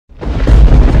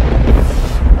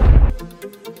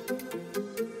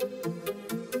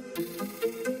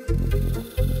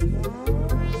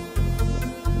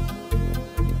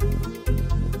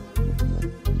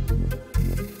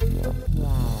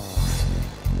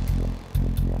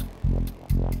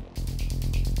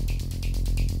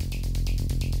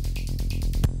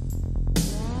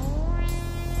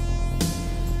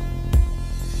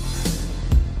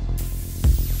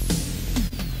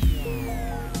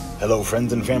Hello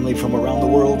friends and family from around the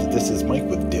world, this is Mike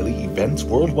with Daily Events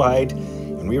Worldwide,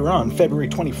 and we are on February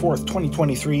 24th,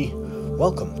 2023.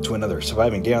 Welcome to another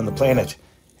surviving day on the planet,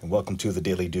 and welcome to the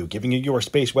Daily Do, giving you your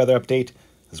space weather update,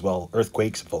 as well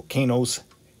earthquakes, volcanoes,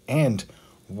 and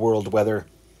world weather.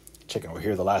 Check out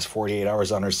here the last 48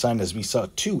 hours on our sun as we saw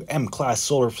two M-class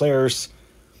solar flares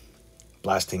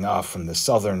blasting off from the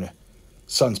southern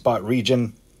sunspot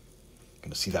region.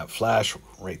 Going to see that flash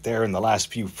right there in the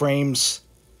last few frames.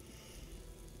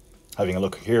 Having a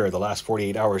look here at the last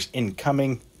 48 hours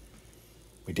incoming,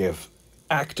 we do have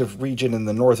active region in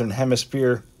the northern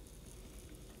hemisphere,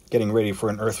 getting ready for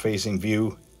an Earth-facing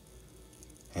view,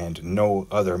 and no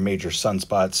other major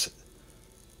sunspots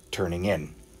turning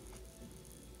in.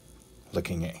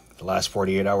 Looking at the last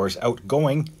 48 hours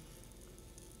outgoing,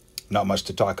 not much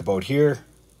to talk about here.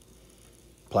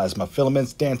 Plasma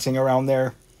filaments dancing around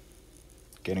there,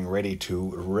 getting ready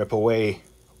to rip away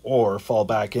or fall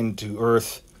back into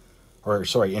Earth.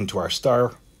 Into our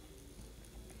star.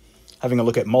 Having a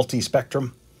look at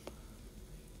multi-spectrum,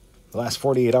 the last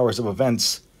 48 hours of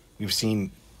events, we've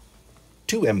seen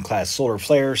two M-class solar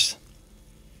flares.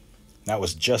 That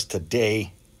was just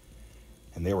today,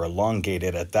 and they were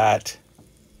elongated at that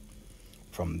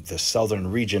from the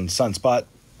southern region sunspot.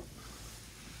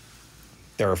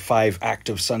 There are 5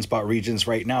 active sunspot regions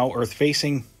right now,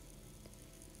 Earth-facing.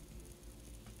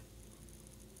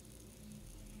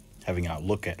 Having a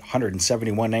look at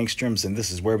 171 angstroms, and this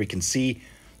is where we can see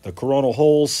the coronal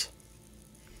holes,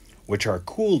 which are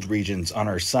cooled regions on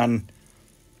our sun.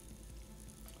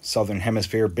 Southern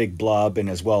hemisphere, big blob, and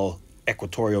as well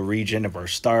equatorial region of our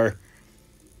star,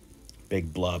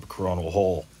 big blob coronal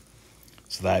hole.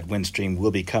 So that wind stream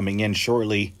will be coming in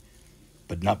shortly,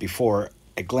 but not before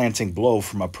a glancing blow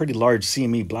from a pretty large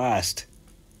CME blast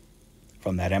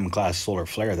from that M-class solar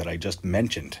flare that I just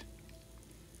mentioned.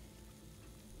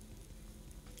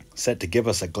 Set to give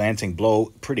us a glancing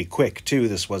blow pretty quick too.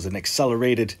 This was an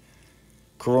accelerated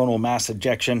coronal mass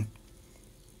ejection.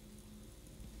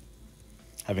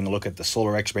 Having a look at the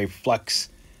solar X-ray flux,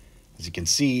 as you can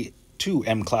see, 2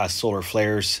 M-class solar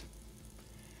flares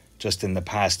just in the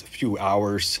past few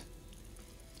hours.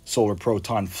 Solar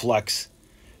proton flux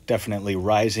definitely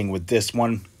rising with this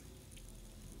one.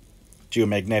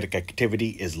 Geomagnetic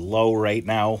activity is low right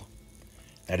now.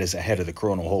 That is ahead of the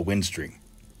coronal hole wind stream.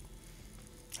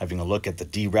 Having a look at the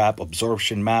DRAP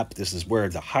absorption map, this is where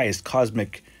the highest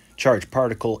cosmic charged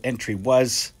particle entry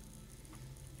was.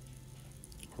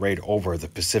 Right over the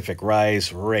Pacific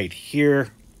Rise, right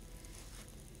here.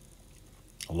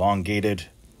 Elongated,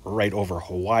 right over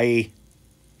Hawaii.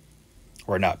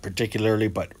 Or not particularly,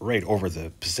 but right over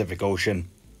the Pacific Ocean.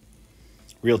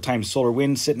 Real-time solar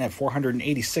wind sitting at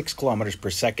 486 kilometers per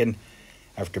second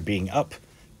after being up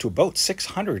to about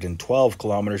 612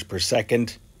 kilometers per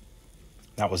second.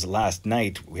 That was last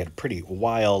night. We had a pretty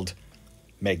wild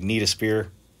magnetosphere.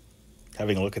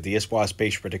 Having a look at the ISWA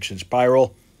Space Prediction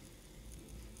Spiral.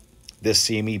 This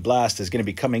CME blast is going to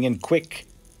be coming in quick.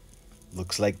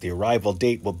 Looks like the arrival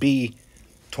date will be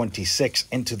 26th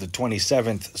into the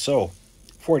 27th. So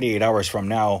 48 hours from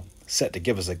now, set to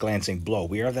give us a glancing blow.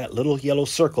 We are that little yellow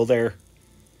circle there.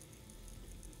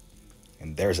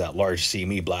 And there's that large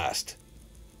CME blast.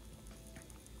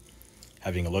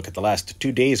 Having a look at the last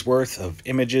 2 days worth of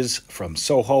images from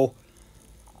SOHO,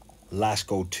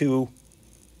 LASCO 2,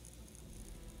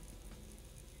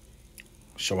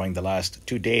 showing the last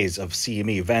 2 days of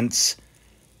CME events.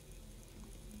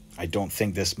 I don't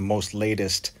think this most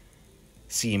latest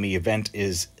CME event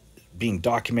is being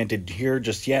documented here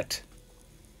just yet,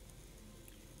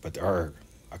 but there are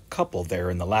a couple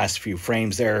there in the last few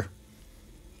frames there.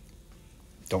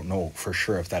 Don't know for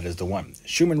sure if that is the one.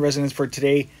 Schumann resonance for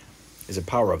today is a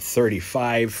power of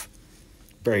 35,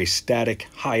 very static,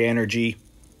 high energy.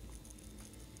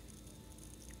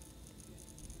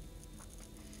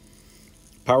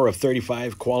 Power of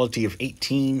 35, quality of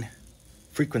 18,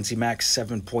 frequency max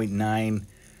 7.9,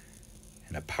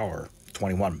 and a power of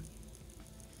 21.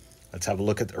 Let's have a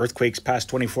look at the earthquakes past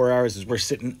 24 hours as we're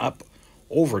sitting up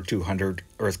over 200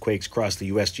 earthquakes across the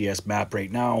USGS map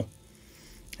right now.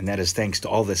 And that is thanks to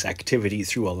all this activity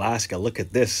through Alaska. Look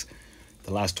at this.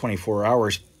 The last 24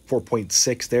 hours,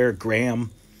 4.6 there,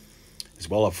 Graham, as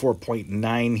well as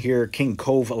 4.9 here, King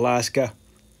Cove, Alaska.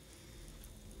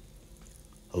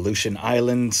 Aleutian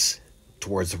Islands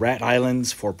towards Rat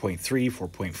Islands, 4.3,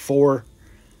 4.4.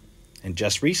 And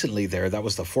just recently there, that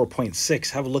was the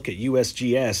 4.6. Have a look at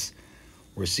USGS.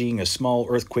 We're seeing a small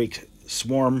earthquake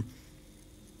swarm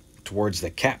towards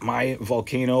the Katmai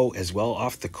volcano as well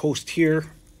off the coast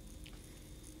here.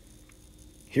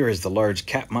 Here is the large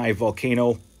Katmai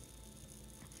volcano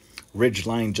ridge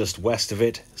line just west of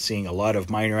it, seeing a lot of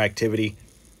minor activity.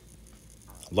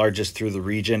 Largest through the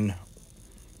region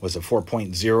was a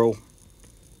 4.0,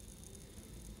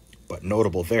 but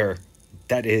notable there,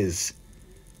 that is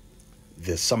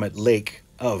the summit lake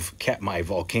of Katmai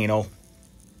volcano.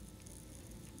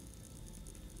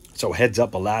 So heads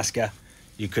up, Alaska,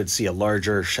 you could see a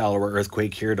larger, shallower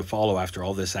earthquake here to follow after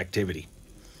all this activity.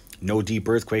 No deep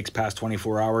earthquakes past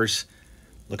 24 hours.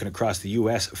 Looking across the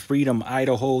U.S., Freedom,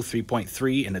 Idaho,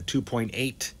 3.3 and a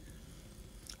 2.8.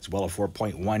 As well as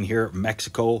 4.1 here,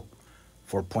 Mexico,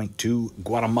 4.2,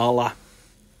 Guatemala,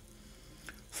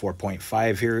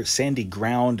 4.5 here, Sandy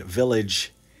Ground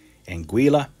Village,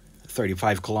 Anguilla,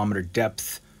 35-kilometer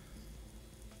depth.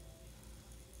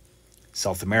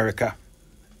 South America,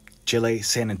 Chile,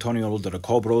 San Antonio de los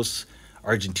Cobros,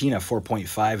 Argentina,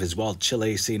 4.5 as well,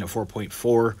 Chile seeing a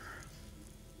 4.4.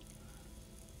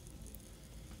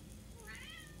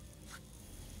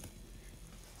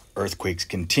 Earthquakes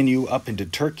continue up into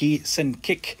Turkey,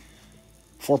 Senkik,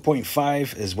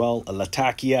 4.5 as well,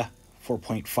 Latakia,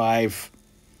 4.5.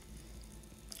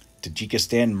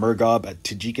 Tajikistan, Murgab at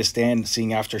Tajikistan, seeing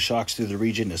aftershocks through the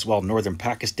region as well. Northern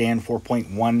Pakistan,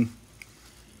 4.1.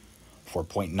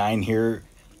 4.9 here,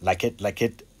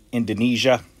 Lekit,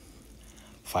 Indonesia.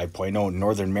 5.0,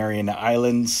 Northern Mariana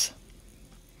Islands,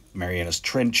 Marianas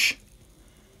Trench.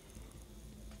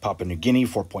 Papua New Guinea,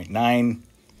 4.9.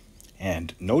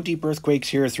 And no deep earthquakes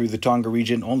here through the Tonga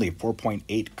region, only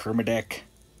 4.8 Kermadec.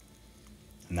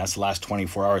 And that's the last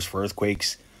 24 hours for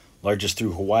earthquakes. Largest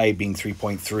through Hawaii being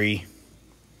 3.3.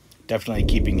 Definitely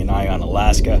keeping an eye on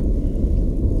Alaska.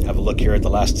 Have a look here at the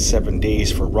last 7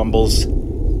 days for rumbles.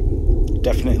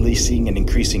 Definitely seeing an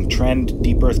increasing trend.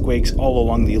 Deep earthquakes all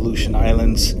along the Aleutian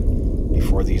Islands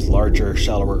before these larger,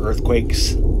 shallower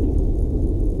earthquakes.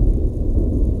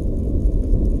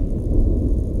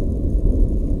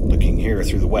 Looking here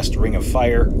through the West Ring of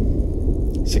Fire.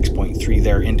 6.3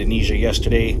 there, Indonesia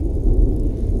yesterday.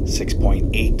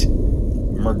 6.8,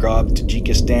 Murgab,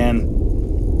 Tajikistan.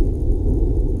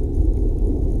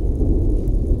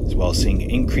 As well as seeing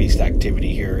increased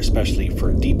activity here, especially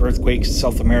for deep earthquakes,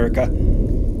 South America.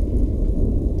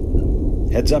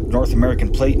 Heads up, North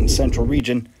American Plate and Central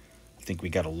Region. I think we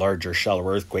got a larger,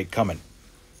 shallower earthquake coming.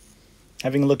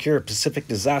 Having a look here at Pacific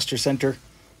Disaster Center,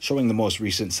 showing the most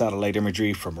recent satellite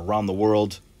imagery from around the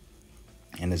world,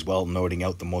 and as well noting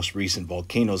out the most recent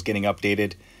volcanoes getting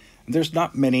updated. And there's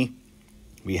not many.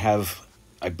 We have,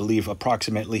 I believe,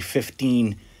 approximately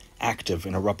 15 active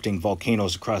and erupting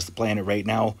volcanoes across the planet right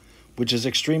now, which is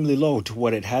extremely low to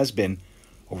what it has been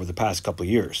over the past couple of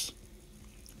years.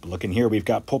 But looking here, we've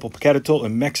got Popocatépetl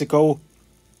in Mexico,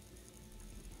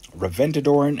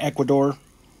 Reventador in Ecuador,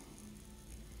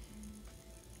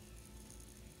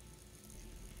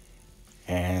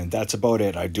 and that's about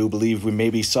it. I do believe we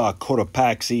maybe saw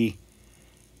Cotopaxi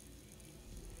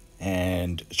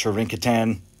and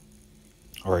Cherinkatan,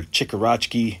 or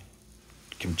Chikirachki,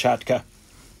 Kamchatka.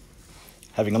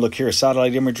 Having a look here,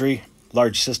 satellite imagery,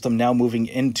 large system now moving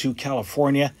into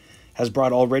California, has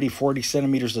brought already 40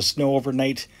 centimeters of snow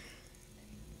overnight,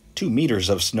 2 meters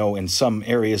of snow in some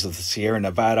areas of the Sierra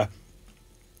Nevada.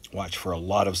 Watch for a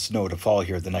lot of snow to fall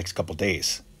here the next couple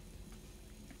days.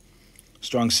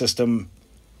 Strong system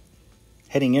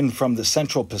heading in from the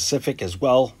Central Pacific as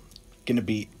well. Going to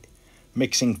be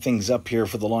mixing things up here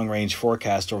for the long-range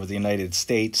forecast over the United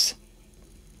States.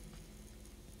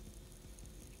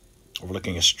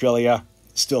 Overlooking Australia,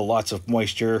 still lots of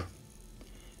moisture,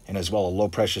 and as well a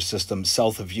low-pressure system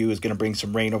south of you is going to bring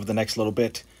some rain over the next little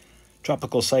bit.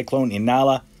 Tropical cyclone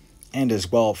Inala and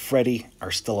as well Freddy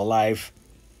are still alive.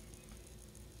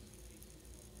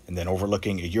 And then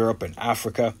overlooking Europe and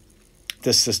Africa,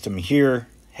 this system here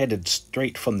headed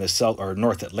straight from the south or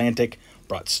North Atlantic,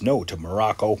 brought snow to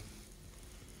Morocco.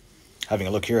 Having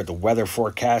a look here at the weather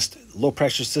forecast, low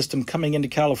pressure system coming into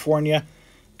California,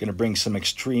 going to bring some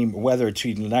extreme weather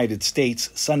to the United States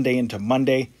Sunday into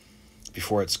Monday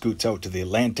before it scoots out to the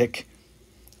Atlantic.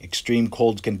 Extreme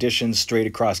cold conditions straight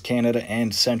across Canada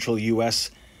and central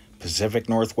U.S., Pacific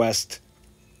Northwest.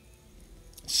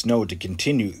 Snow to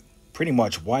continue pretty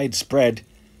much widespread.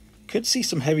 Could see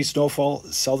some heavy snowfall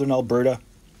southern Alberta.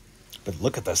 But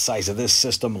look at the size of this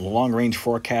system. Long-range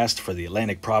forecast for the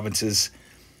Atlantic provinces.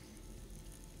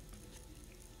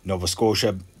 Nova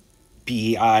Scotia,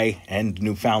 PEI, and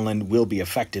Newfoundland will be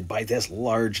affected by this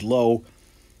large low,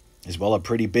 as well a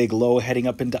pretty big low heading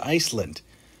up into Iceland.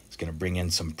 It's going to bring in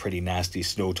some pretty nasty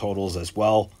snow totals as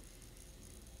well.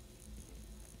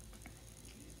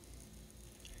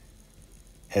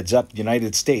 Heads up,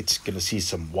 United States, going to see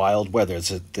some wild weather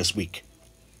this week.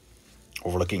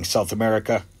 Overlooking South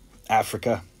America,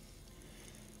 Africa,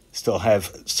 Still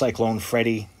have Cyclone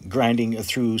Freddy grinding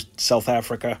through South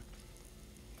Africa.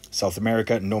 South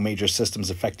America, no major systems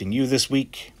affecting you this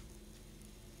week.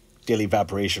 Daily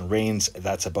evaporation rains,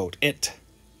 that's about it.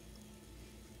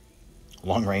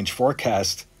 Long range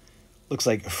forecast. Looks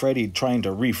like Freddy trying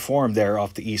to reform there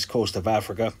off the east coast of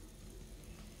Africa.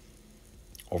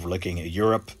 Overlooking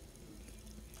Europe.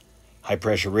 High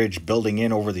pressure ridge building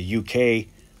in over the UK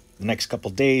the next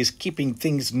couple days, keeping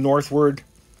things northward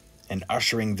and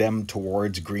ushering them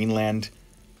towards Greenland.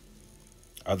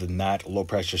 Other than that, low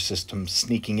pressure system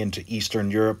sneaking into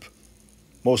Eastern Europe,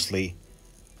 mostly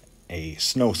a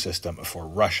snow system for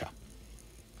Russia.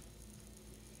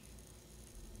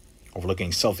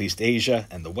 Overlooking Southeast Asia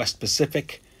and the West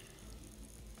Pacific.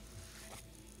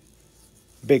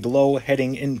 Big low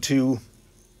heading into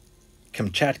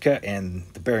Kamchatka and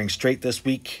the Bering Strait this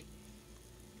week.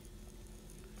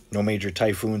 No major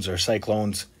typhoons or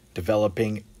cyclones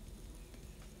developing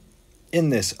in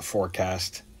this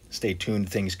forecast. Stay tuned,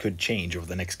 things could change over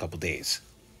the next couple days.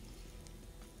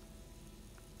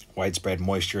 Widespread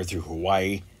moisture through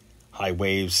Hawaii, high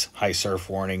waves, high surf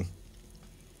warning,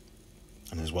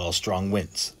 and as well as strong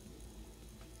winds.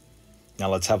 Now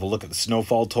let's have a look at the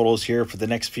snowfall totals here for the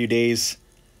next few days.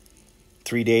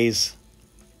 3 days,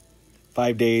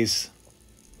 5 days.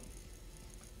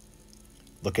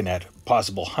 Looking at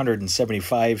possible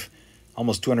 175,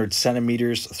 almost 200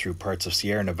 centimeters through parts of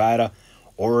Sierra Nevada.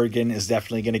 Oregon is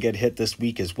definitely going to get hit this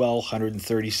week as well,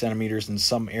 130 centimeters in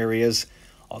some areas.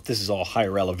 This is all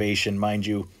higher elevation, mind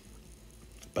you,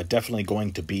 but definitely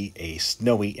going to be a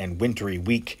snowy and wintry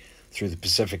week through the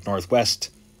Pacific Northwest,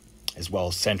 as well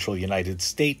as central United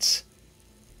States,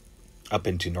 up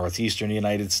into northeastern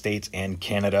United States and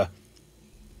Canada.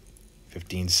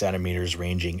 15 centimeters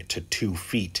ranging to 2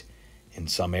 feet in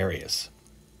some areas.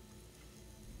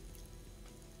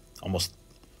 Almost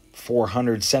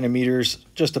 400 centimeters,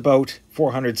 just about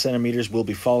 400 centimeters will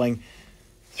be falling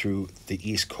through the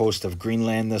east coast of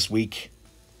Greenland this week.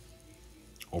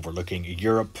 Overlooking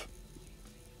Europe.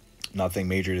 Nothing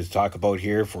major to talk about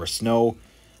here for snow.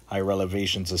 Higher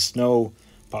elevations of snow,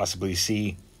 possibly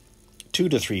see 2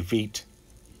 to 3 feet.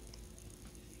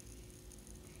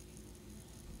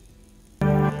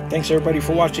 Thanks everybody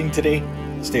for watching today.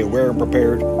 Stay aware and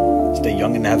prepared. Stay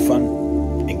young and have fun.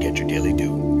 And get your daily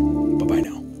dew. Bye-bye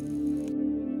now.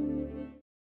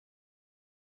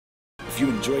 If you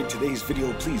enjoyed today's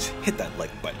video, please hit that like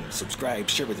button, subscribe,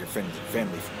 share with your friends and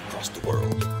family from across the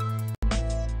world.